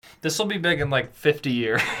This will be big in like 50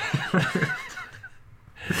 years. You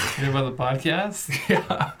know about the podcast?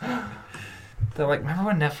 Yeah. They're like, remember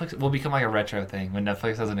when Netflix will become like a retro thing when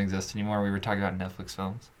Netflix doesn't exist anymore? We were talking about Netflix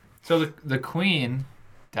films. So the Queen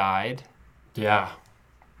died. Yeah.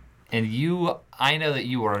 And I know that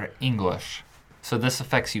you are English, so this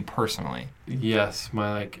affects you personally. Yes,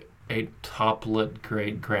 my top-lit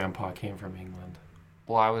great-grandpa came from England.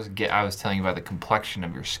 Well, I was telling you about the complexion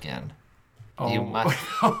of your skin. Oh. You must.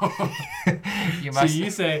 So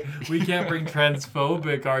you say we can't bring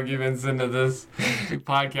transphobic arguments into this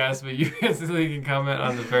podcast, but you instantly can comment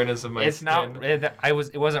on the fairness of my skin.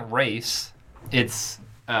 It wasn't race. It's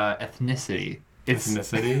ethnicity.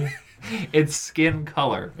 Ethnicity? It's skin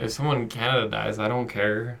color. If someone in Canada dies, I don't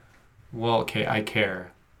care. Well, okay, I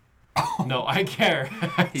care. No, I care.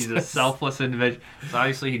 He's a selfless individual. So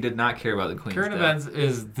obviously he did not care about the Queen's Current events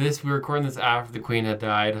is this. We're recording this after the Queen had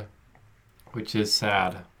died, which is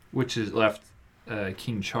sad. Which is left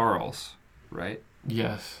King Charles, right?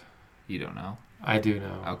 Yes. You don't know? I do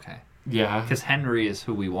know. Okay. Yeah. Because Henry is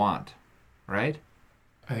who we want, right?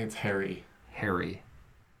 I think it's Harry. Harry.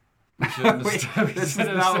 This is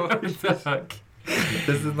not what we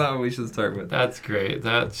should start with. That's great.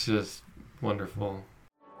 That's just wonderful.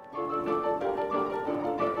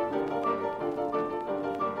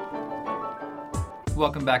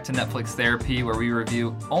 Welcome back to Netflix Therapy, where we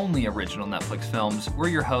review only original Netflix films. We're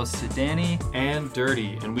your hosts, Danny and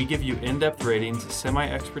Dirty, and we give you in-depth ratings,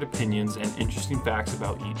 semi-expert opinions, and interesting facts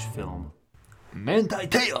about each film.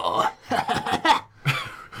 Mantaiteo!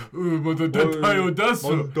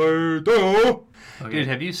 Dude,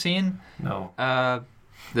 have you seen the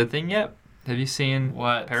thing yet? Have you seen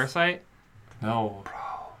what? Parasite? No. Bro.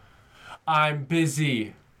 I'm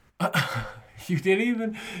busy. You didn't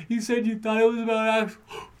even... You said you thought it was about...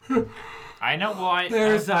 I know, well, I've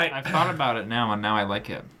thought about it now, and now I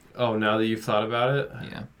like it. Oh, now that you've thought about it?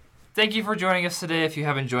 Yeah. Thank you for joining us today. If you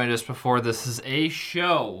haven't joined us before, this is a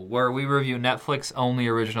show where we review Netflix-only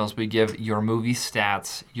originals. We give your movie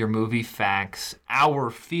stats, your movie facts, our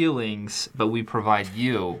feelings, but we provide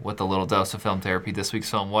you with a little dose of film therapy. This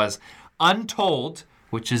week's film was Untold,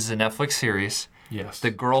 which is a Netflix series. Yes.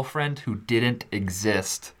 The Girlfriend Who Didn't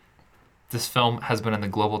Exist. This film has been in the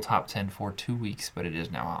global top 10 for 2 weeks, but it is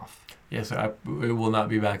now off. Yes, it will not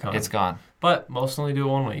be back on. It's gone. But most only do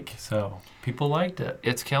it 1 week, so people liked it.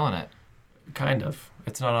 It's killing it. Kind of.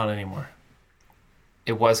 It's not on anymore.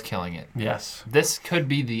 It was killing it. Yes. This could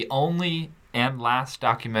be the only and last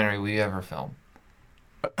documentary we ever film.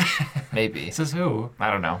 Maybe. This is who? I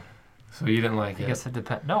don't know. So you didn't like it? I guess it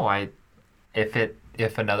depends. No,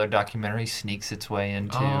 if another documentary sneaks its way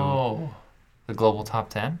into the global top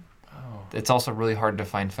 10, it's also really hard to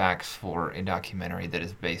find facts for a documentary that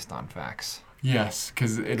is based on facts. Yes,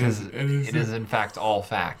 because it is in fact all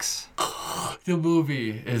facts. The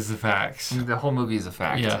movie is the facts. The whole movie is a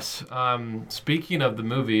fact. Yes. Speaking of the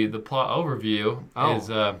movie, the plot overview is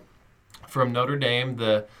from Notre Dame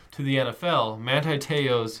to the NFL. Manti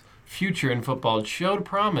Te'o's future in football showed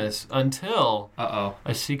promise until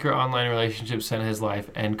a secret online relationship sent his life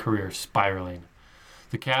and career spiraling.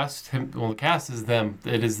 The cast is them.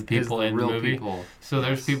 It is the people in the movie. People. So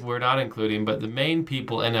there's people we're not including, but the main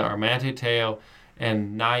people in it are Manti Te'o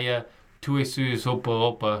and Naya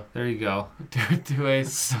Tuiasosopo. There you go.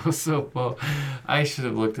 Tuiasosopo. I should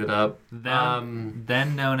have looked it up. Then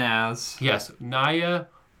known as... Yes, Naya,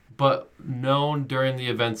 but known during the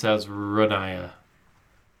events as Ranaya.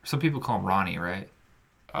 Some people call him Ronnie, right?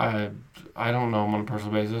 I don't know him on a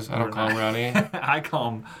personal basis. I don't call him Ronnie. I call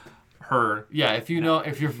him... her. Yeah, if you're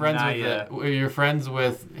friends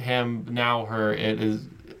with him now, her,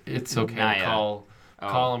 it's okay Naya. to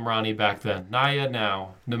call him Ronnie back then. Naya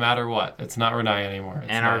now, no matter what, it's not Ranaya anymore. It's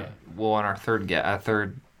Naya. Our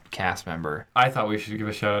third cast member. I thought we should give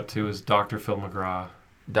a shout out to is Dr. Phil McGraw.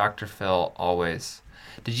 Dr. Phil always.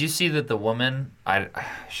 Did you see that the woman? I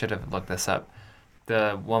should have looked this up.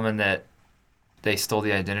 The woman that they stole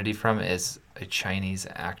the identity from is a Chinese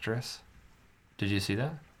actress. Did you see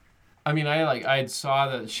that? I mean, I saw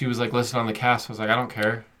that she was listed on the cast. I was like, I don't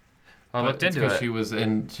care. I looked into it. She was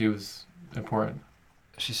important.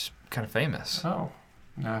 She's kind of famous. Oh,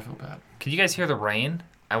 now I feel bad. Can you guys hear the rain?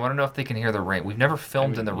 I want to know if they can hear the rain. We've never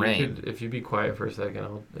filmed in the rain. If you be quiet for a second,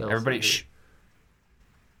 I'll everybody, shh.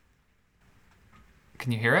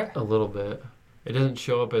 Can you hear it? A little bit. It doesn't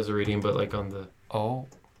show up as a reading, but on the... Oh.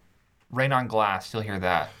 Rain on glass. You'll hear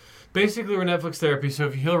that. Basically, we're Netflix therapy, so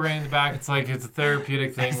if you hear rain in the back, it's a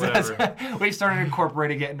therapeutic thing, whatever. We started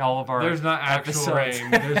incorporating it in all of our There's not actual rain.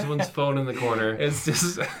 There's one's phone in the corner. It's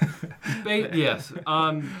just... Yes.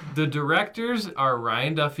 The directors are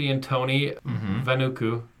Ryan Duffy and Tony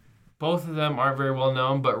Vanuku. Both of them aren't very well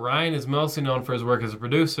known, but Ryan is mostly known for his work as a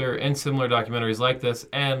producer in similar documentaries like this,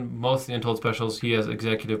 and most of the Untold specials he has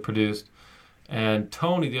executive produced. And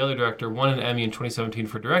Tony, the other director, won an Emmy in 2017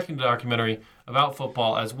 for directing a documentary about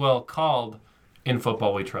football as well called In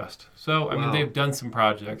Football We Trust. So, I mean, they've done some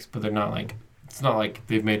projects, but they're not like, it's not like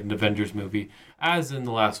they've made an Avengers movie, as in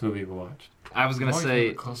the last movie we watched. I was going to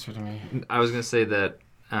say... closer to me. I was going to say that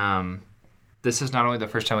this is not only the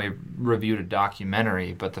first time we reviewed a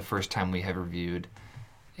documentary, but the first time we have reviewed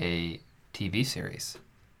a TV series.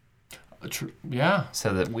 Yeah.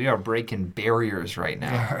 So that we are breaking barriers right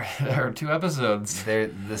now. There are 2 episodes.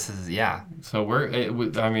 So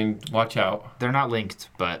watch out. They're not linked,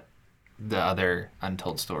 but the other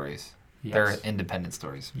Untold stories. Yes. They're independent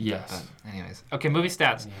stories. Yes. But anyways. Okay, movie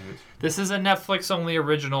stats. This is a Netflix-only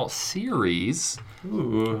original series.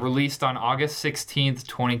 Ooh. Released on August 16th,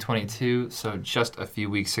 2022, so just a few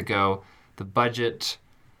weeks ago. The budget,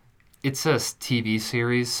 it's a TV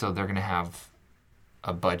series, so they're going to have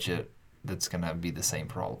a budget that's going to be the same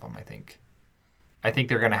for all of them, I think. I think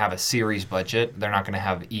they're going to have a series budget. They're not going to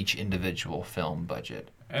have each individual film budget.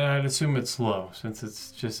 And I'd assume it's low, since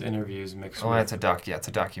it's just interviews mixed with... it's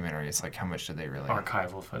a documentary. It's like, how much do they really...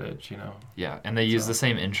 archival footage, Yeah, and they use the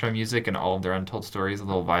same intro music in all of their Untold stories, a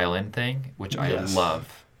little violin thing, which I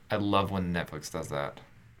love. I love when Netflix does that.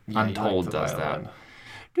 Yeah, Untold does that.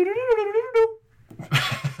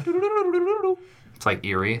 It's like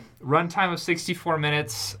eerie. Runtime of 64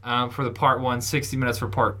 minutes for the part 1, 60 minutes for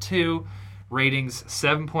part 2. Ratings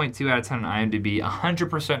 7.2 out of 10 on IMDb,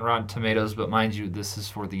 100% Rotten Tomatoes, but mind you, this is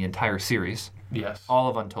for the entire series. Yes. All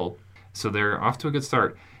of Untold. So they're off to a good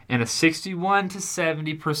start. And a 61 to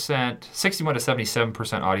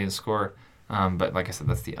 77% audience score. But like I said,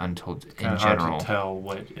 that's the Untold in general. Hard to tell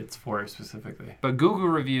what it's for specifically. But Google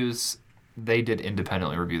reviews, they did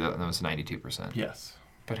independently review that, and that was 92%. Yes.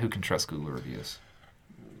 But who can trust Google reviews?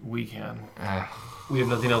 We can. We have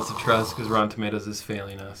nothing else to trust because Rotten Tomatoes is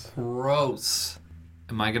failing us. Gross.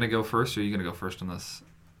 Am I going to go first, or are you going to go first on this?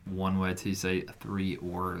 One way to say 3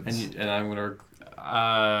 words. And I'm going to...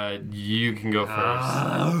 you can go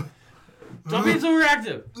first. Don't be so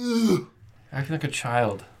reactive. Acting like a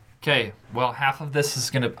child. Okay, well, half of this is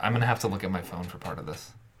going to... I'm going to have to look at my phone for part of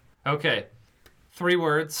this. Okay, 3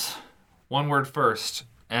 words. 1 word first,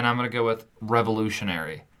 and I'm going to go with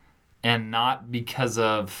revolutionary. And not because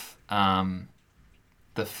of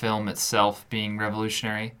the film itself being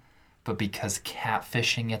revolutionary, but because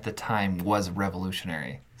catfishing at the time was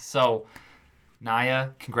revolutionary. So, Naya,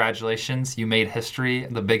 congratulations. You made history,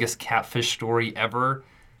 the biggest catfish story ever.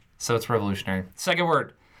 So it's revolutionary. Second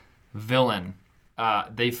word, villain.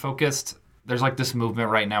 They focused... There's like this movement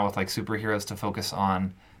right now with like superheroes to focus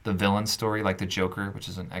on the villain story, like the Joker, which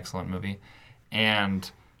is an excellent movie. And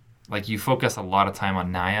like you focus a lot of time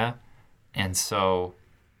on Naya. And so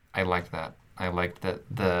I like that. I like that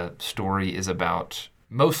the story is about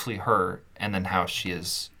mostly her and then how she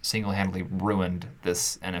has single-handedly ruined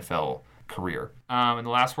this NFL career. And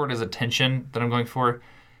the last word is attention that I'm going for.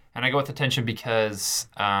 And I go with attention because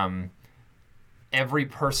every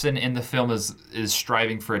person in the film is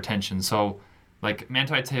striving for attention. So like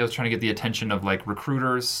Manti Te'o is trying to get the attention of like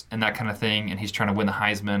recruiters and that kind of thing. And he's trying to win the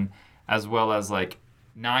Heisman, as well as like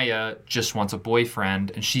Naya just wants a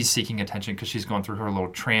boyfriend, and she's seeking attention because she's going through her little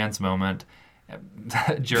trans moment,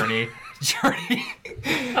 journey,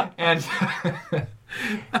 and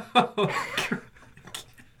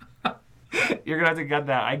you're gonna have to cut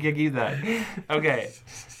that. I can give that. Okay,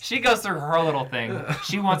 she goes through her little thing.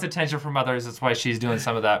 She wants attention from others. That's why she's doing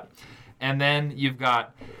some of that. And then you've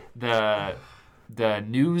got the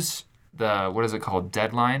news, what is it called,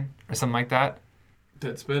 Deadline or something like that.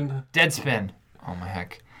 Deadspin. Oh, my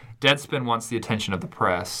heck. Deadspin wants the attention of the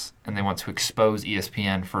press, and they want to expose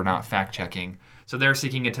ESPN for not fact-checking. So they're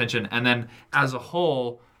seeking attention. And then, as a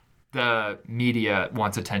whole, the media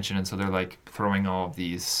wants attention, and so they're, like, throwing all of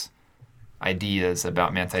these ideas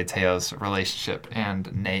about Manti Te'o's relationship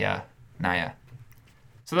and Naya.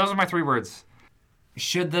 So those are my 3 words.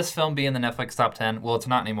 Should this film be in the Netflix top 10? Well, it's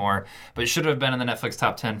not anymore, but it should have been in the Netflix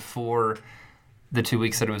top 10 for the 2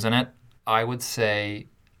 weeks that it was in it. I would say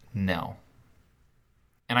no.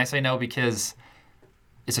 And I say no because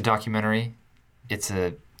it's a documentary, it's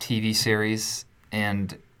a TV series,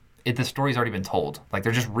 and the story's already been told. Like,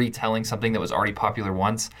 they're just retelling something that was already popular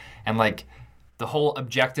once. And, like, the whole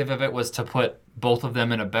objective of it was to put both of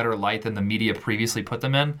them in a better light than the media previously put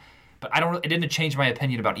them in. But it didn't change my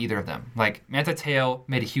opinion about either of them. Like, Manti Te'o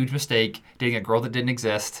made a huge mistake dating a girl that didn't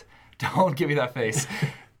exist. Don't give me that face.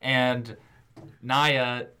 And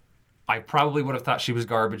Naya... I probably would have thought she was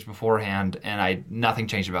garbage beforehand, and nothing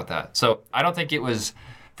changed about that. So I don't think it was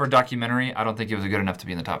For a documentary, I don't think it was good enough to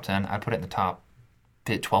be in the top 10. I'd put it in the top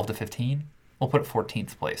 12 to 15. We'll put it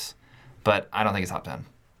 14th place. But I don't think it's top 10.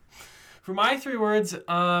 For my 3 words,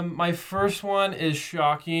 my first one is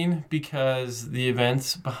shocking because the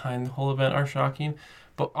events behind the whole event are shocking.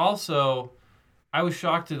 But also, I was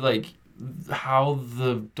shocked at like how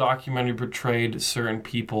the documentary portrayed certain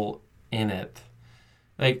people in it.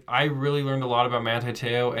 Like, I really learned a lot about Manti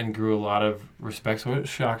Te'o and grew a lot of respect. So it was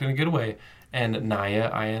shocked in a good way. And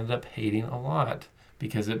Naya, I ended up hating a lot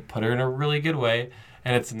because it put her in a really good way.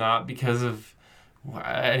 And it's not because of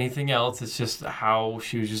anything else. It's just how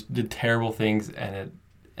she just did terrible things, and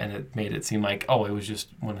it made it seem like, oh, it was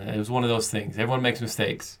one of those things. Everyone makes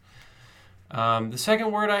mistakes. The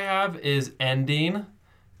second word I have is ending,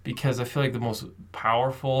 because I feel like the most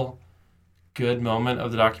powerful, good moment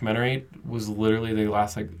of the documentary was literally the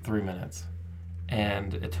last 3 minutes.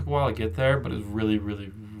 And it took a while to get there, but it was really,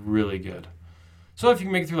 really, really good. So if you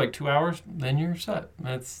can make it through 2 hours, then you're set.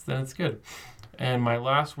 Then it's good. And my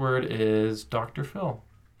last word is Dr. Phil,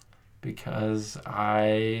 because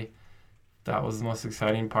that was the most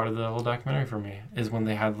exciting part of the whole documentary for me, is when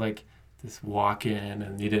they had this walk-in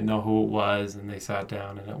and you didn't know who it was, and they sat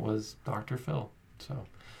down and it was Dr. Phil. So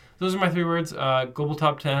those are my 3 words. Global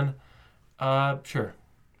top 10. Sure.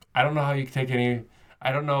 I don't know how you could take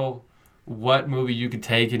I don't know what movie you could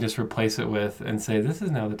take and just replace it with and say this is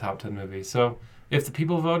now the top 10 movie. So if the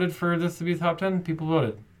people voted for this to be the top 10, people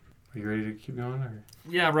voted. Are you ready to keep going? Or?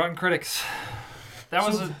 Yeah, Rotten Critics.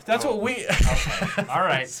 That's what we... Okay. All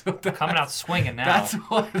right. Coming out swinging now.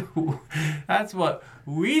 That's what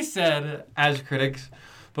we said as critics.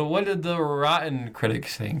 But what did the Rotten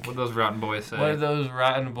critics think? What did those Rotten boys say? What did those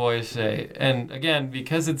Rotten boys say? And again,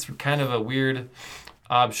 because it's kind of a weird,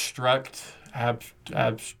 abstract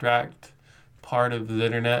part of the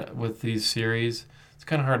internet with these series, it's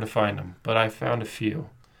kind of hard to find them. But I found a few.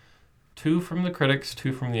 2 from the critics,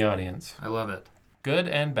 2 from the audience. I love it. Good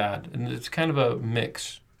and bad. And it's kind of a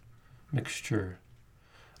mixture.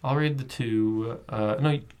 I'll read the 2. You just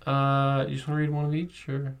want to read one of each?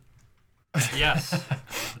 Or? Yes.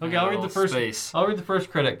 Okay, I'll read the first. Space. I'll read the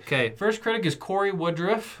first critic. Okay. First critic is Corey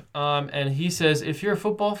Woodruff, and he says, if you're a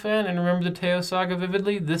football fan and remember the Te'o saga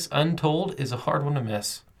vividly, this Untold is a hard one to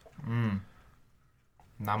miss.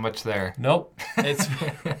 Not much there. Nope. It's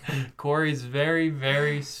Corey's very,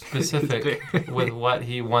 very specific with what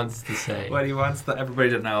he wants to say. What he wants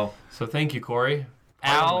everybody to know. So thank you, Corey.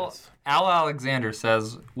 Al Alexander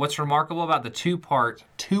says, what's remarkable about the 2-part,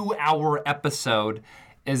 2-hour episode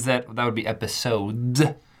is that would be episodes,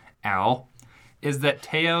 Al, is that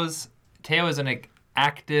Te'o is an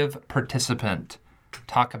active participant.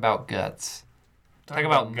 Talk about guts. Talk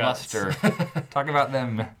about muster. Talk about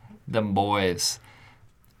them boys.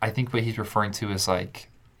 I think what he's referring to is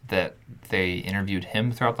that they interviewed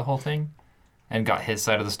him throughout the whole thing and got his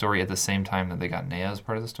side of the story at the same time that they got Naya's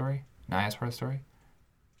part of the story. Is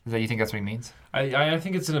that, you think that's what he means? I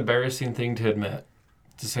think it's an embarrassing thing to admit,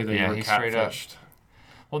 to say that you were catfished.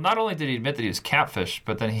 Well, not only did he admit that he was catfished,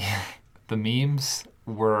 but then the memes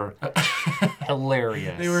were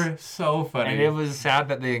hilarious. They were so funny. And it was sad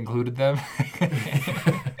that they included them.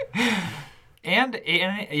 and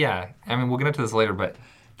yeah, I mean, we'll get into this later, but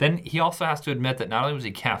then he also has to admit that not only was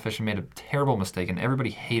he catfished and made a terrible mistake, and everybody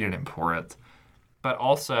hated him for it, but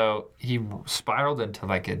also he spiraled into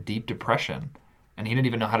a deep depression, and he didn't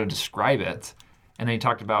even know how to describe it. And then he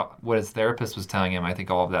talked about what his therapist was telling him. I think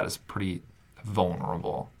all of that is pretty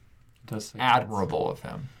vulnerable. Admirable of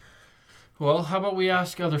him. Well, how about we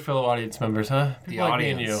ask other fellow audience members, huh? People the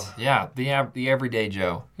audience. Me and you. Yeah, the everyday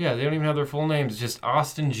Joe. Yeah, they don't even have their full names. It's just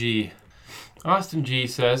Austin G. Austin G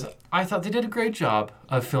says, I thought they did a great job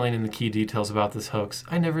of filling in the key details about this hoax.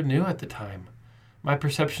 I never knew at the time. My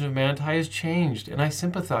perception of Manti has changed, and I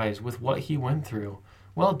sympathize with what he went through.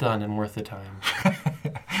 Well done and worth the time.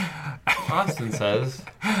 Austin says,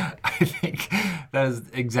 I think that is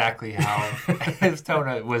exactly how his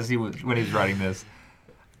tone was when he was writing this.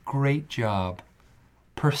 Great job.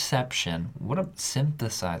 Perception. What a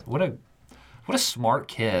synthesize. What a smart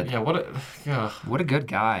kid. Yeah, what a good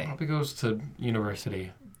guy. Hope he goes to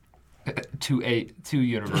university. to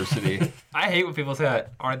university. I hate when people say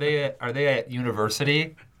that. Are they at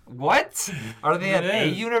university? What? Are they at a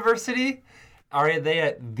university? Are they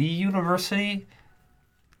at the university?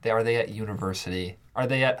 Are they at university? Are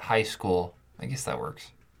they at high school? I guess that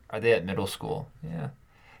works. Are they at middle school? Yeah.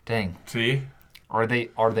 Dang. See? Are they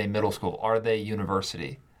middle school? Are they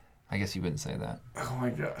university? I guess you wouldn't say that. Oh my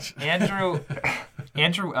gosh.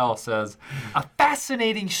 Andrew L. says, a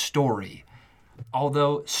fascinating story.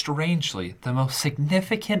 Although, strangely, the most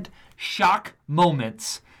significant shock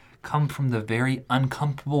moments come from the very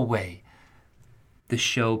uncomfortable way the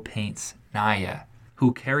show paints Naya,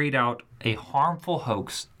 who carried out a harmful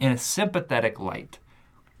hoax, in a sympathetic light.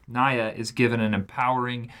 Naya is given an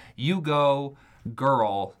empowering, you go,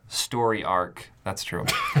 girl story arc. That's true.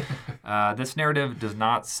 This narrative does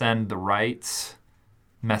not send the right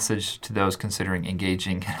message to those considering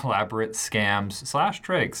engaging in elaborate scams /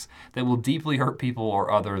 tricks that will deeply hurt people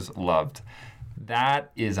or others loved.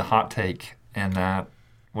 That is a hot take. And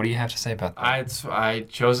what do you have to say about that? I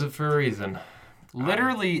chose it for a reason.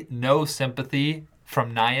 Literally no sympathy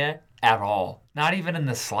from Naya at all. Not even in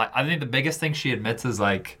the slight. I think the biggest thing she admits is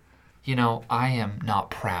like, I am not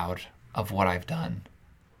proud of what I've done,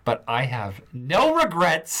 but I have no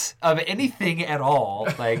regrets of anything at all.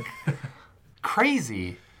 Like,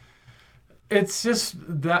 crazy. It's just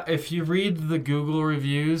that if you read the Google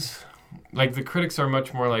reviews, like the critics are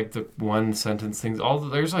much more like the one sentence things.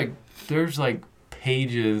 There's like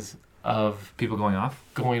pages of people going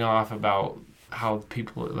off about how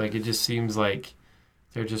people, like, it just seems like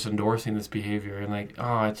they're just endorsing this behavior and like,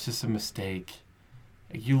 oh, it's just a mistake.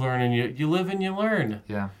 Like, you learn and you live and you learn.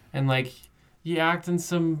 Yeah. And like you act in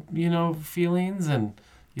some, feelings and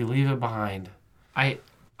you leave it behind. I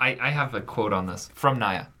have a quote on this from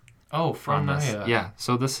Naya. Oh, from Naya. Yeah.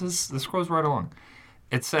 So this goes right along.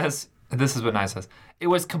 It says, this is what Naya says. It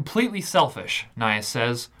was completely selfish, Naya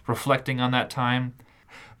says, reflecting on that time,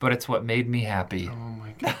 but it's what made me happy. Oh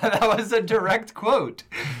my God. That was a direct quote.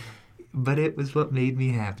 But it was what made me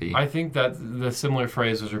happy. I think that the similar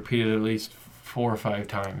phrase was repeated at least 4 or 5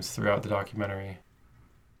 times throughout the documentary.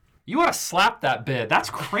 You want to slap that bit. That's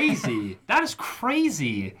crazy. That is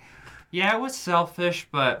crazy. Yeah, it was selfish,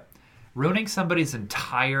 but ruining somebody's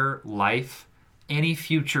entire life, any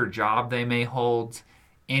future job they may hold,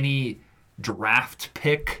 any draft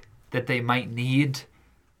pick that they might need,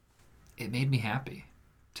 it made me happy,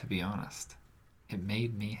 to be honest. It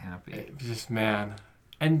made me happy. It just, man.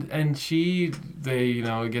 And she,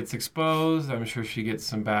 it gets exposed. I'm sure she gets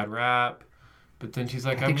some bad rap. But then she's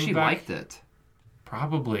like, I think she liked it.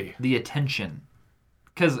 Probably. The attention.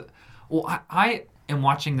 Because, I am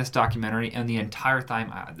watching this documentary, and the entire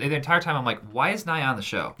time I'm like, why is Naya on the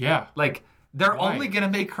show? Yeah. Like, they're only going to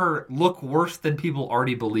make her look worse than people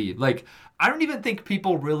already believe. Like, I don't even think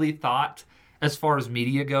people really thought, as far as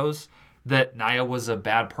media goes, that Naya was a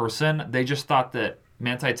bad person. They just thought that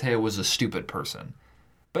Manti Te'o was a stupid person.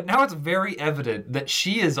 But now it's very evident that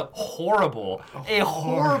she is horrible, a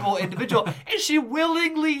horrible individual, and she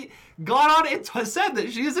willingly got on and said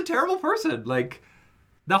that she is a terrible person. Like,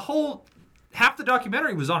 half the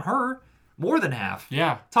documentary was on her, more than half.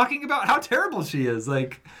 Yeah. Talking about how terrible she is.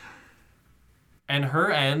 Like, and her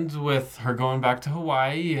ends with her going back to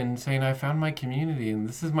Hawaii and saying, I found my community and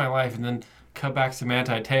this is my life. And then cut back to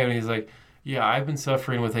Manti Te'o and he's like, yeah, I've been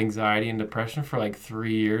suffering with anxiety and depression for like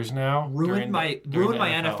 3 years now. Ruined my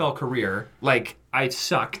NFL career. Like, I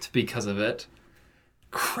sucked because of it.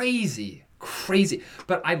 Crazy.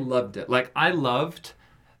 But I loved it. Like, I loved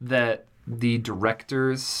that the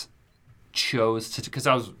directors chose to, because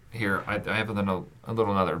I was here. I have another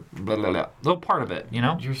little part of it.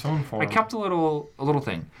 You're so informed. I kept a little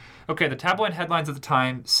thing. Okay, the tabloid headlines at the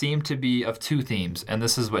time seemed to be of 2 themes, and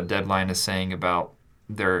this is what Deadline is saying about.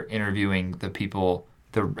 They're interviewing the people,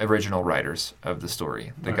 the original writers of the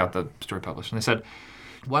story that got the story published. And they said,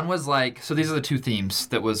 one was like, so these are the 2 themes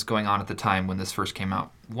that was going on at the time when this first came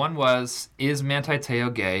out. One was, is Manti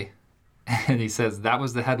Te'o gay? And he says, that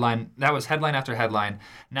was the headline. That was headline after headline.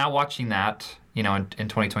 Now watching that, in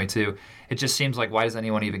 2022, it just seems like, why does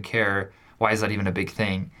anyone even care? Why is that even a big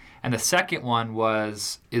thing? And the second one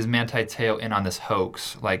was, is Manti Te'o in on this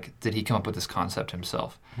hoax? Like, did he come up with this concept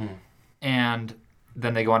himself? And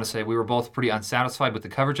then they go on to say, we were both pretty unsatisfied with the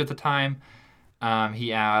coverage at the time.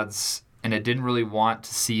 He adds, and it didn't really want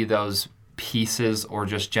to see those pieces or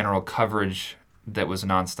just general coverage that was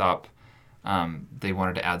nonstop. They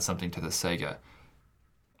wanted to add something to the saga.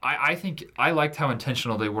 I think I liked how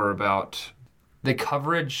intentional they were about the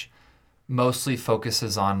coverage. Mostly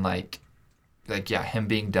focuses on him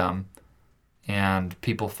being dumb and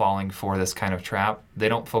people falling for this kind of trap. They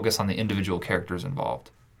don't focus on the individual characters involved.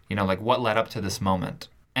 What led up to this moment.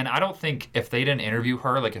 And I don't think if they didn't interview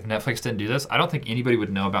her, like if Netflix didn't do this, I don't think anybody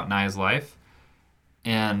would know about Naya's life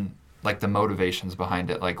and the motivations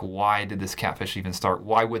behind it. Like, why did this catfish even start?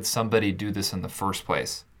 Why would somebody do this in the first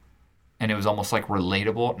place? And it was almost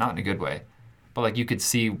relatable, not in a good way, but you could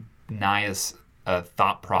see Naya's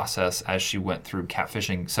thought process as she went through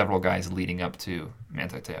catfishing several guys leading up to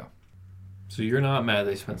Manti Te'o. So you're not mad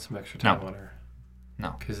they spent some extra time No. on her?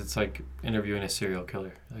 No. Because it's like interviewing a serial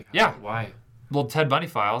killer. Yeah. Why? Well, Ted Bundy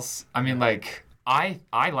files. I mean, I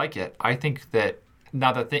like it. I think that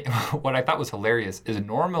now the thing, what I thought was hilarious is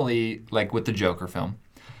normally, like with the Joker film,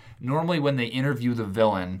 normally when they interview the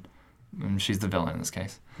villain, and she's the villain in this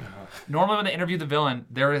case. Normally when they interview the villain,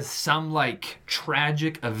 there is some like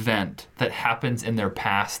tragic event that happens in their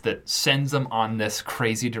past that sends them on this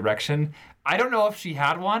crazy direction. I don't know if she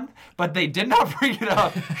had one, but they did not bring it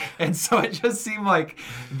up. And so it just seemed like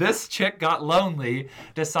this chick got lonely,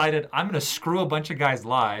 decided I'm going to screw a bunch of guys'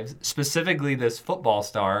 lives, specifically this football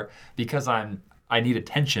star, because I need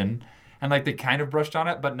attention. And like they kind of brushed on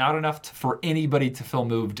it, but not enough for anybody to feel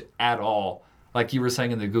moved at all. Like you were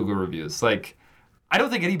saying in the Google reviews. Like, I don't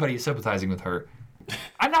think anybody is sympathizing with her.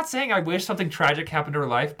 I'm not saying I wish something tragic happened to her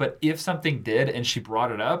life, but if something did and she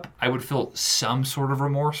brought it up, I would feel some sort of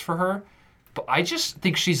remorse for her. But I just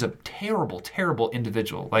think she's a terrible, terrible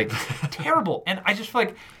individual. Like, terrible. And I just feel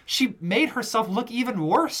like she made herself look even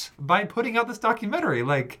worse by putting out this documentary.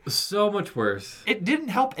 Like, so much worse. It didn't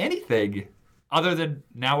help anything. Other than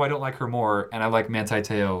now I don't like her more and I like Manti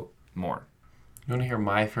Te'o more. You want to hear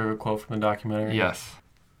my favorite quote from the documentary? Yes.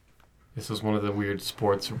 This was one of the weird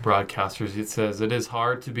sports broadcasters. It says, "It is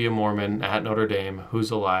hard to be a Mormon at Notre Dame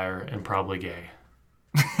who's a liar and probably gay."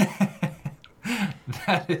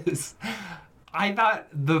 That is... I thought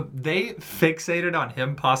they fixated on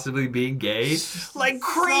him possibly being gay like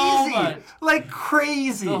crazy. So like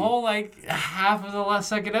crazy. The whole like half of the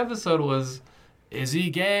second episode was, is he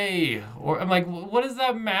gay? Or I'm like, what does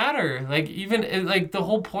that matter? Like even like the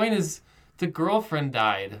whole point is the girlfriend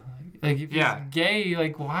died. Like if he's gay,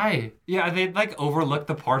 like why? Yeah, they like overlooked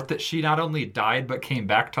the part that she not only died but came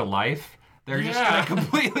back to life. They're just gonna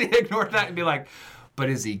completely ignore that and be like, but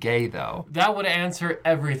is he gay, though? That would answer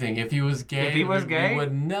everything. If he was gay, we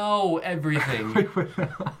would know everything.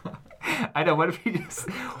 I know. What if he just...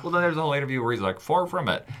 Well, then there's a whole interview where he's like, far from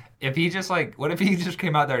it. If he just like... What if he just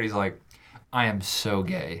came out there and he's like, I am so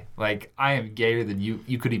gay. Like, I am gayer than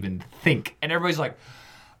you could even think. And everybody's like,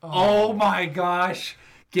 oh my gosh.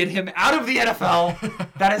 Get him out of the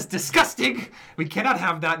NFL. That is disgusting. We cannot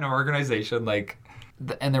have that in our organization. Like,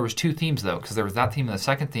 and there was two themes, though, because there was that theme and the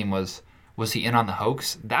second theme was he in on the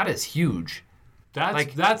hoax? That is huge.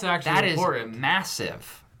 That's actually important. That is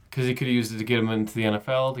massive. Because he could have used it to get him into the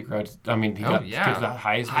NFL. He got the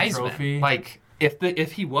Heisman Trophy. Like,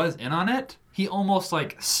 if he was in on it, he almost,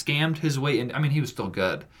 like, scammed his way in. I mean, he was still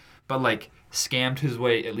good. But, like, scammed his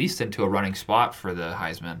way at least into a running spot for the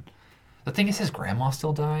Heisman. The thing is, his grandma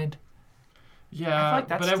still died. Yeah, like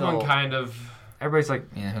but everyone kind of... Everybody's like,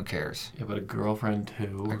 yeah, who cares? Yeah, but a girlfriend,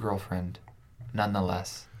 too. A girlfriend.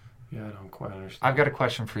 Nonetheless. Yeah, I don't quite understand. I've got a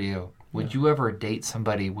question for you. Would you ever date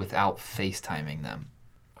somebody without FaceTiming them?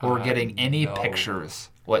 Or getting any pictures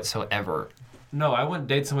whatsoever? No, I wouldn't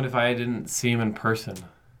date someone if I didn't see him in person.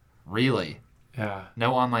 Really? Yeah.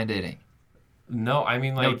 No online dating? No, I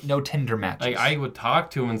mean, like... No Tinder matches? Like, I would talk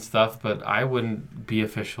to him and stuff, but I wouldn't be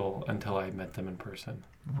official until I met them in person.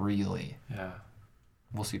 Really? Yeah.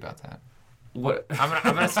 We'll see about that. What?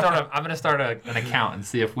 I'm gonna start an account and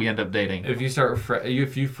see if we end up dating. If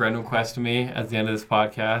you friend request me at the end of this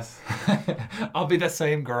podcast, I'll be the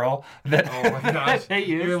same girl that. Oh my gosh! Hey,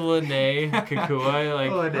 you're Lene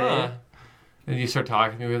Kukui, like. And you start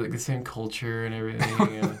talking to me with like the same culture and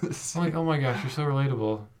everything. And I'm like, oh my gosh, you're so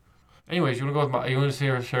relatable. Anyways, you want to go with you want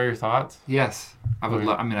to share your thoughts? Yes, I would.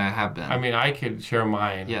 I have been. I mean, I could share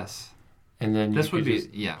mine. Yes. And then this would be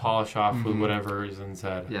polish off with whatever is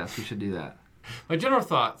said. Yes, we should do that. My general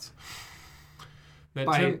thoughts.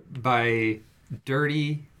 By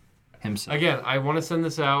Dirty himself. Again, I want to send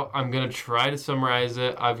this out. I'm going to try to summarize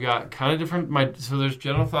it. I've got kind of different... So there's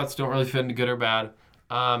general thoughts don't really fit into good or bad.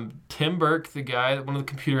 Tim Burke, the guy, one of the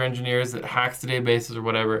computer engineers that hacks the databases or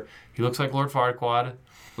whatever, he looks like Lord Farquaad.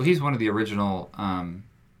 Well, he's one of the original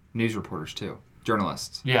news reporters, too.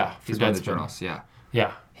 Journalists. Yeah. He's one of the journalists, yeah.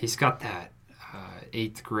 Yeah. He's got that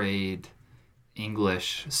 8th grade...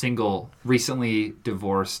 English, recently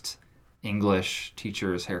divorced English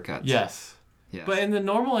teacher's haircuts. Yes. But in the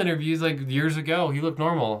normal interviews, like years ago, he looked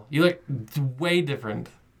normal. He looked way different.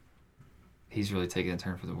 He's really taken a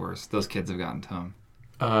turn for the worse. Those kids have gotten to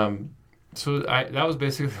him. So that was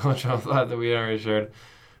basically the much I thought that we had already shared.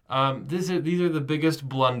 These are the biggest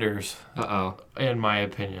blunders. In my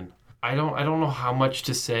opinion. I don't know how much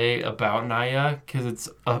to say about Naya because it's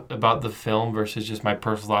about the film versus just my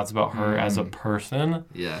personal thoughts about her as a person.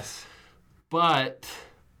 Yes. But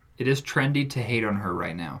it is trendy to hate on her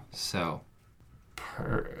right now, so...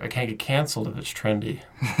 I can't get canceled if it's trendy.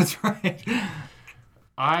 That's right.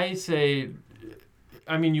 I say...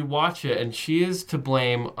 I mean, you watch it, and she is to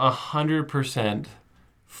blame 100%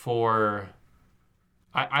 for...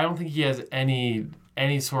 I don't think he has any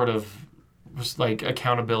sort of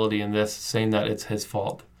accountability in this, saying that it's his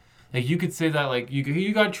fault. Like, you could say that, like,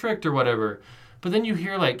 you got tricked or whatever, but then you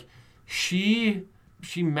hear, like, she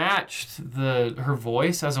matched her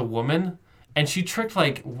voice as a woman, and she tricked,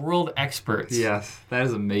 like, world experts. Yes, that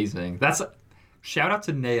is amazing. Shout out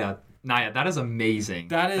to Naya. That is amazing.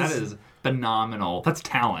 That is phenomenal. That's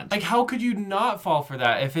talent. Like, how could you not fall for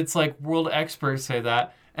that if it's, like, world experts say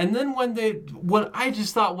that? And then what I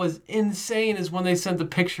just thought was insane is when they sent the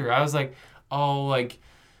picture. I was like, oh, like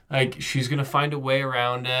she's going to find a way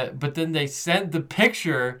around it. But then they sent the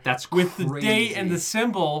picture with the date and the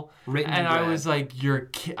symbol. Written and I was like, you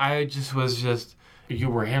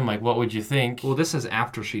were him. Like, what would you think? Well, this is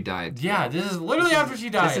after she died. Yeah, this is literally after she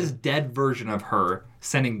died. This is dead version of her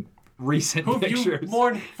sending recent pictures. You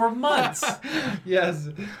mourned for months. Yes.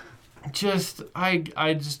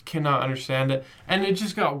 I just cannot understand it. And it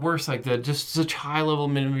just got worse, like just such high level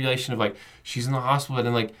manipulation of, like, she's in the hospital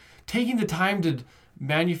and, like, taking the time to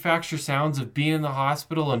manufacture sounds of being in the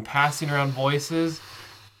hospital and passing around voices.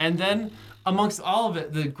 And then amongst all of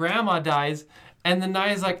it, the grandma dies and then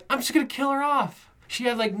Naya's like, I'm just going to kill her off. She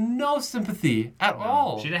had, like, no sympathy at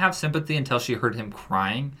all. She didn't have sympathy until she heard him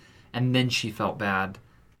crying, and then she felt bad.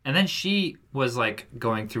 And then she was, like,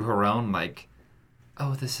 going through her own, like,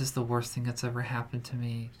 oh, this is the worst thing that's ever happened to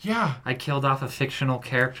me. Yeah. I killed off a fictional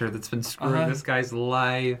character that's been screwing this guy's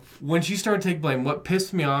life. When she started taking blame, what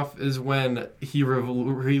pissed me off is when he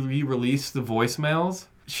released the voicemails.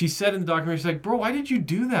 She said in the documentary, she's like, bro, why did you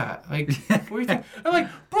do that? Like, what do you think? I'm like,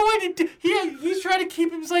 bro, he's trying to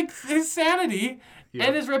keep his sanity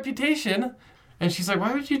and his reputation. And she's like,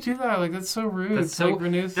 why would you do that? Like, that's so rude. That's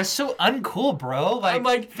so uncool, bro. Like, I'm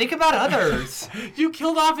like, think about others. You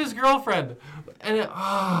killed off his girlfriend. And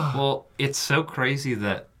Well, it's so crazy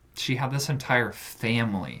that she had this entire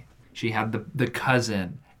family. She had the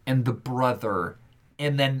cousin and the brother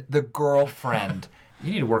and then the girlfriend.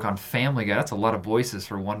 You need to work on Family Guy. That's a lot of voices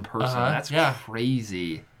for one person. That's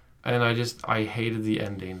crazy. And I hated the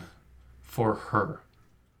ending for her.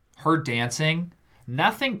 Her dancing.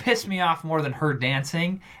 Nothing pissed me off more than her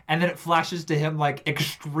dancing. And then it flashes to him, like,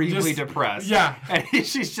 extremely depressed. Yeah. And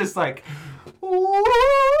she's just like, ooh,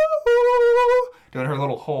 doing her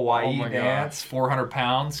little Hawaii dance, 400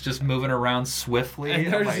 pounds, just moving around swiftly.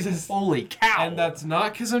 And there's like, holy cow. And that's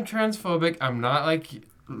not because I'm transphobic. I'm not, like,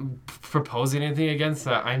 proposing anything against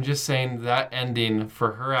that. I'm just saying that ending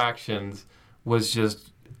for her actions was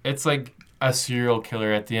just, it's like a serial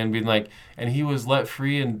killer at the end being like, and he was let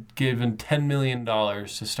free and given $10 million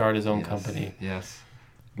to start his own company. Yes.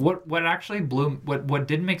 What actually what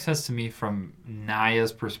didn't make sense to me from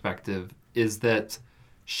Naya's perspective is that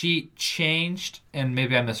she changed, and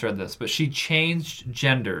maybe I misread this, but she changed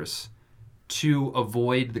genders to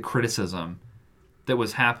avoid the criticism that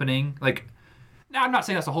was happening. Like, now I'm not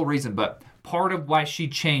saying that's the whole reason, but part of why she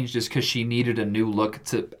changed is because she needed a new look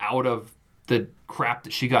out of the crap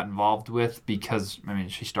that she got involved with because, I mean,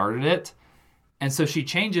 she started it. And so she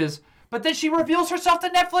changes, but then she reveals herself to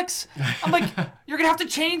Netflix. I'm like, you're going to have to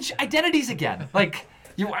change identities again. Like,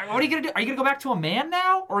 what are you going to do? Are you going to go back to a man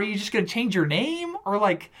now? Or are you just going to change your name? Or,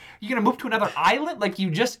 like, you going to move to another island? Like, you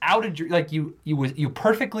just outed you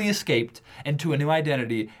perfectly escaped into a new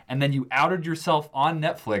identity, and then you outed yourself on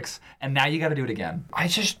Netflix, and now you got to do it again. I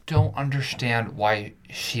just don't understand why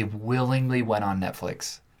she willingly went on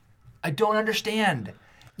Netflix. I don't understand.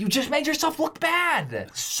 You just made yourself look bad.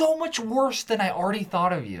 So much worse than I already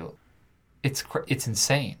thought of you. It's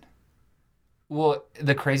insane. Well,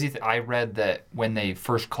 the crazy thing, I read that when they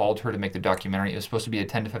first called her to make the documentary, it was supposed to be a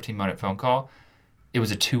 10 to 15 minute phone call. It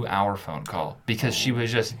was a 2-hour phone call because she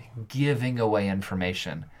was just giving away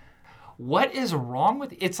information. What is wrong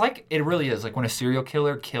with it's like it really is like when a serial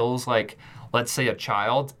killer kills, like, let's say a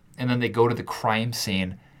child, and then they go to the crime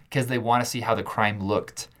scene because they want to see how the crime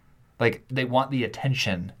looked. Like, they want the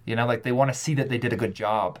attention, you know? Like, they want to see that they did a good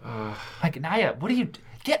job. Like, Naya, what do you...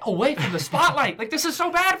 Get away from the spotlight. Like, this is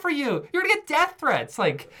so bad for you. You're going to get death threats.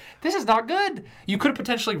 Like, this is not good. You could have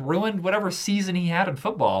potentially ruined whatever season he had in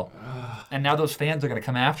football. And now those fans are going to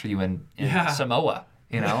come after you in Samoa,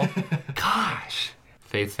 you know? Gosh.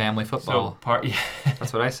 Faith, family, football. So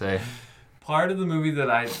That's what I say. Part of the movie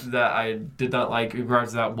that I did not like in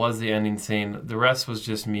regards to that was the ending scene. The rest was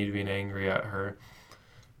just me being angry at her.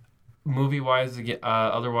 Movie-wise,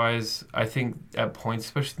 otherwise, I think at points,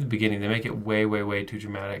 especially in the beginning, they make it way, way, way too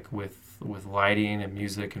dramatic with lighting and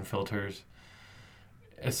music and filters,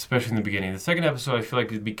 especially in the beginning. The second episode, I feel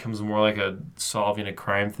like it becomes more like a solving a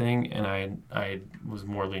crime thing, and I was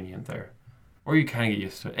more lenient there. Or you kind of get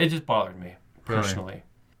used to it. It just bothered me, personally.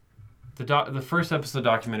 Really? The first episode of the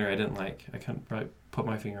documentary I didn't like. I couldn't probably put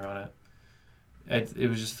my finger on it. It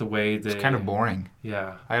was just the way they... It's kind of boring.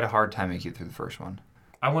 Yeah. I had a hard time making it through the first one.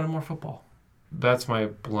 I wanted more football. That's my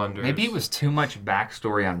blunder. Maybe it was too much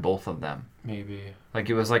backstory on both of them. Maybe. Like,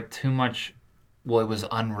 it was, like, too much... Well, it was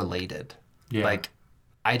unrelated. Yeah. Like,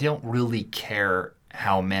 I don't really care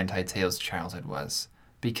how Manti Te'o's childhood was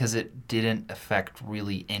because it didn't affect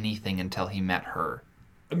really anything until he met her.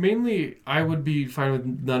 Mainly, I would be fine with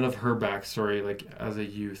none of her backstory, like, as a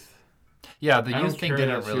youth. Yeah, the youth thing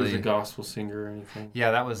didn't really... She was a gospel singer or anything.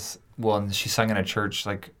 Yeah, that was... Well, and she sung in a church,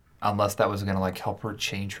 like, unless that was going to, like, help her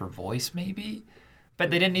change her voice, maybe? But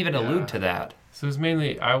they didn't even allude to that. So it was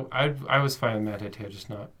mainly... I was fine with Manti Teo, just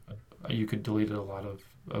not... You could delete a lot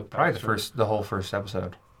of Probably the whole first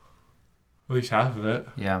episode. At least half of it.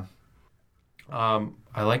 Yeah.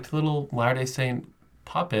 I liked the little Latter-day Saint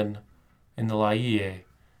pop-in the Laie.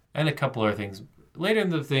 And a couple other things. Later in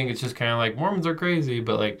the thing, it's just kind of like, Mormons are crazy,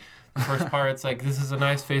 but like, the first part, it's like, this is a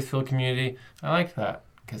nice faith-filled community. I like that,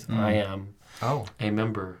 because I am a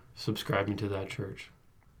member subscribing to that church.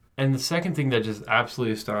 And the second thing that just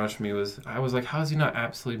absolutely astonished me was, I was like, how is he not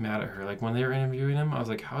absolutely mad at her? Like, when they were interviewing him, I was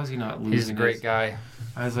like, how is he not losing He's a great guy.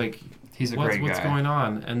 I was like, he's a great guy. What's going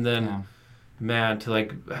on? And then, man, to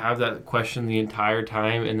like, have that question the entire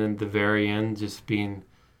time, and then the very end just being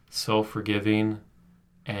so forgiving,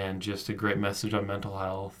 and just a great message on mental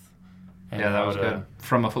health. And that was good.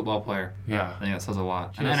 From a football player. Yeah. I think that says a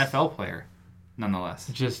lot. An NFL player, nonetheless.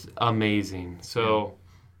 Just amazing. So,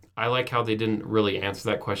 I like how they didn't really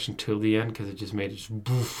answer that question till the end, because it just made it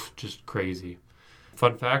just crazy.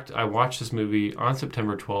 Fun fact, I watched this movie on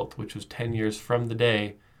September 12th, which was 10 years from the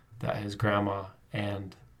day that his grandma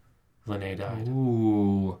and Lene died.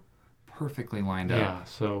 Ooh. Perfectly lined up. Yeah,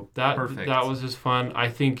 so that was just fun. I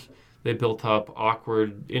think... They built up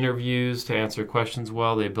awkward interviews to answer questions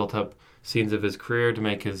well. They built up scenes of his career to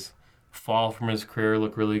make his fall from his career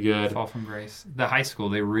look really good. Fall from grace. The high school,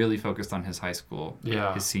 they really focused on his high school.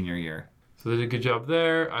 Yeah. His senior year. So they did a good job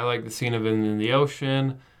there. I like the scene of him in the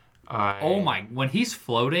ocean. When he's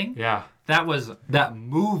floating. Yeah. That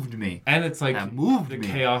moved me. And it's like the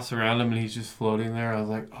chaos around him and he's just floating there. I was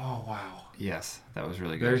like, oh, wow. Yes, that was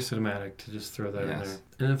really good. Very cinematic to just throw that in there.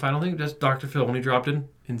 And then final thing, just Dr. Phil, when he dropped in,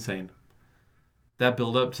 insane. That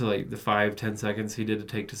build up to like the 5-10 seconds he did to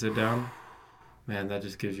take to sit down, man, that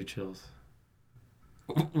just gives you chills.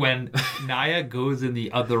 When Naya goes in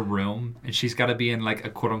the other room and she's got to be in like a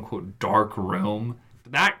quote unquote dark room,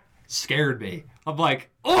 that scared me. I'm like,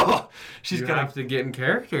 oh, she's gonna have to get in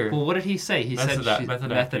character. Well, what did he say? He said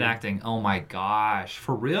method acting. Oh my gosh,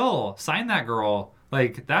 for real? Sign that girl.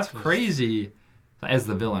 Like, that's crazy. As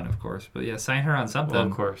the villain, of course. But yeah, sign her on something. Well,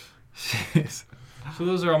 of course. So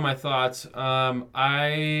those are all my thoughts.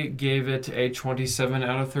 I gave it a 27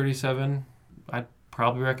 out of 37. I'd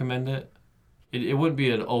probably recommend it. It wouldn't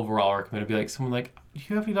be an overall recommend. It'd be like someone like, do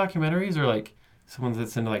you have any documentaries? Or like someone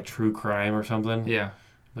that's into like true crime or something. Yeah.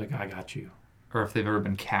 Like, I got you. Or if they've ever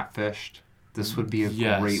been catfished. This would be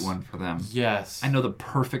a great one for them. Yes. I know the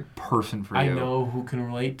perfect person for you. I know who can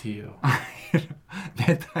relate to you. Have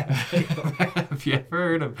you ever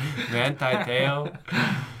heard of Manti Teo?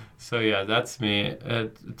 So yeah, that's me.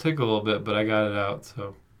 It took a little bit, but I got it out.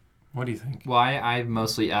 So what do you think? Well, I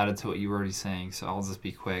mostly added to what you were already saying, so I'll just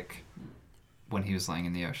be quick. When he was laying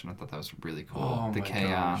in the ocean, I thought that was really cool. Oh, the my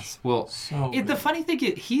chaos. Gosh. Well, the funny thing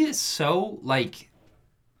is, he is so, like,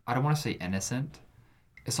 I don't want to say innocent.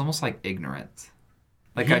 It's almost like ignorant.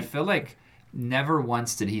 Like, I feel like never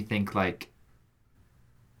once did he think, like,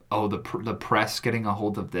 oh, the press getting a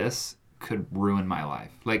hold of this could ruin my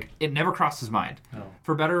life. Like, it never crossed his mind. No.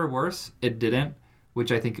 For better or worse, it didn't,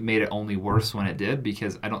 which I think made it only worse when it did,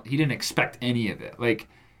 because he didn't expect any of it. Like,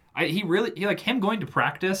 him going to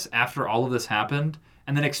practice after all of this happened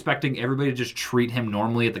and then expecting everybody to just treat him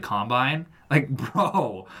normally at the combine. Like,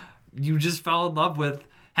 bro, you just fell in love with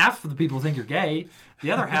half of the people think you're gay.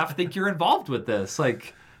 The other half think you're involved with this.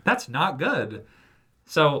 Like, that's not good.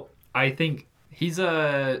 So I think he's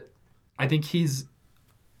an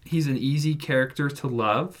easy character to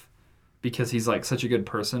love because he's like such a good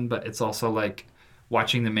person, but it's also like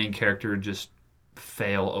watching the main character just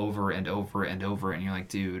fail over and over and over, and you're like,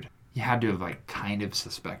 dude, you had to have like kind of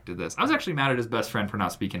suspected this. I was actually mad at his best friend for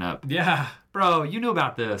not speaking up. Yeah. Bro, you knew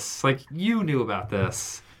about this. Like, you knew about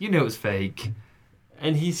this. You knew it was fake.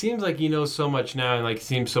 And he seems like he knows so much now and like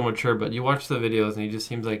seems so mature, but you watch the videos and he just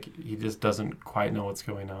seems like he just doesn't quite know what's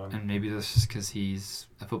going on. And maybe that's just because he's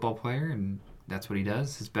a football player and that's what he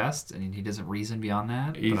does, his best, and he doesn't reason beyond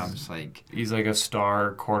that. But I'm just like... He's like a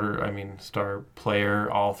star player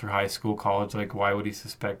all through high school, college. Like, why would he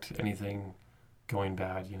suspect anything going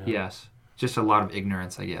bad, you know? Yes. Just a lot of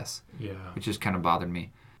ignorance, I guess. Yeah. Which just kind of bothered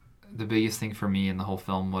me. the biggest thing for me in the whole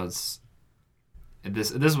film was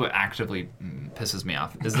this is what actively pisses me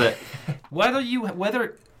off, is that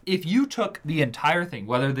if you took the entire thing,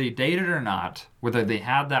 whether they dated or not, whether they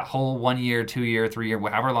had that whole 1 year, 2 year, 3 year,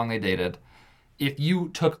 however long they dated, if you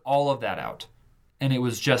took all of that out and it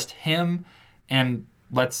was just him and,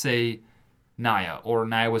 let's say, Naya, or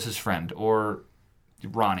Naya was his friend, or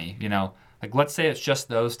Ronnie, like, let's say it's just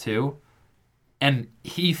those two, and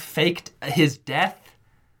he faked his death,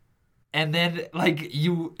 and then, like,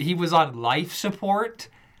 he was on life support.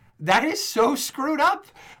 That is so screwed up.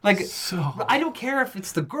 Like, I don't care if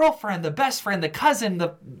it's the girlfriend, the best friend, the cousin,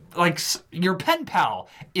 your pen pal.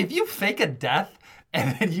 If you fake a death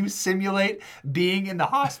and then you simulate being in the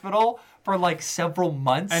hospital for, like, several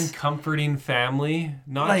months. And comforting family,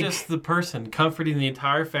 not just the person, comforting the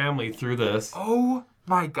entire family through this. Oh,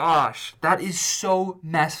 my gosh. That is so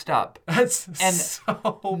messed up. That's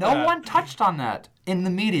so no one touched on that in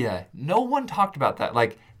the media. No one talked about that.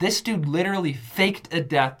 Like, this dude literally faked a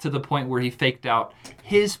death to the point where he faked out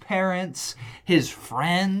his parents, his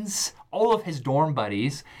friends, all of his dorm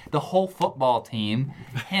buddies, the whole football team,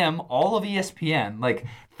 him, all of ESPN, like,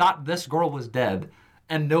 thought this girl was dead.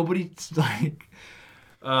 And nobody, like,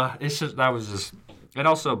 it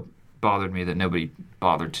also bothered me that nobody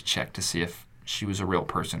bothered to check to see if she was a real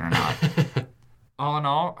person or not. All in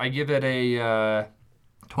all, I give it a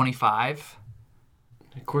 25.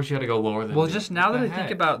 Of course, you had to go lower than. Well, just now that I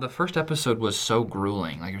think about it, the first episode was so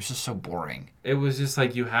grueling. Like, it was just so boring. It was just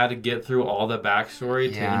like you had to get through all the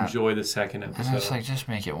backstory to enjoy the second episode. And it's like, just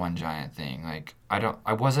make it one giant thing. Like,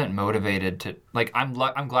 I wasn't motivated to, like, I'm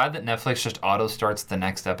glad that Netflix just auto starts the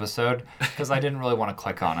next episode, because I didn't really want to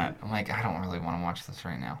click on it. I'm like, I don't really want to watch this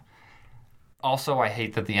right now. Also, I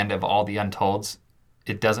hate that the end of all the Untolds,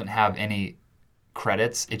 it doesn't have any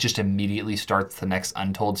credits. It just immediately starts the next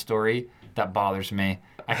Untold story. That bothers me.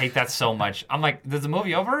 I hate that so much. I'm like, is the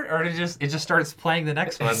movie over? Or it just starts playing the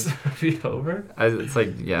next one? Is the movie over? It's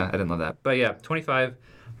like, yeah, I didn't love that. But yeah, 25.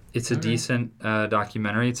 It's a decent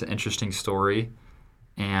documentary. It's an interesting story.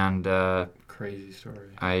 And crazy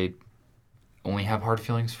story. I only have hard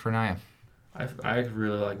feelings for Naya. I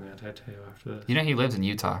really like Manti Te'o after this. You know he lives in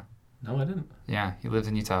Utah. No, I didn't. Yeah, he lives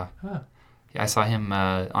in Utah. Huh. Yeah, I saw him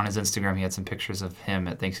on his Instagram. He had some pictures of him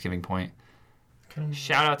at Thanksgiving Point.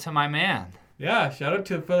 Shout out to my man. Yeah, shout out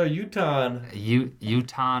to fellow Utah.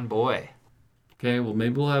 Utah boy. Okay, well,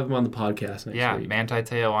 maybe we'll have him on the podcast next week. Yeah, Manti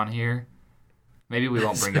Te'o on here. Maybe we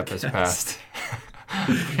won't bring up his past.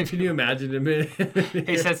 Can you imagine him?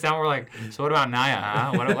 He sits down, we're like, so what about Naya,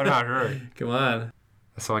 huh? What about her? Come on.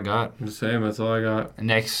 That's all I got. I'm just saying, that's all I got.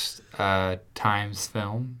 Next time's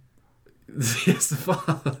film. Yes,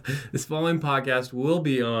 this following podcast will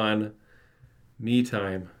be on Me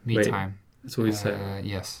Time. Time. That's what we said.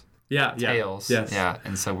 Yes. Yeah. Tales. Yes. Yeah,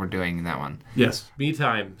 and so we're doing that one. Yes. Me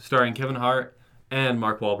Time, starring Kevin Hart and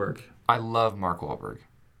Mark Wahlberg. I love Mark Wahlberg.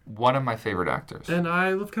 One of my favorite actors. And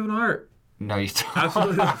I love Kevin Hart. No, you don't.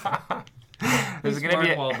 Absolutely.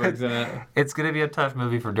 It's gonna be a tough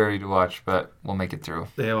movie for Dirty to watch, but we'll make it through.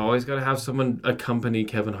 They have always got to have someone accompany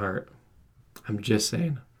Kevin Hart. I'm just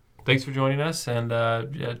saying. Thanks for joining us, and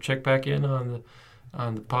check back in on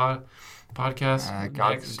the podcast.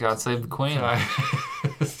 God save the Queen.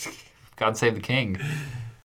 God save the King.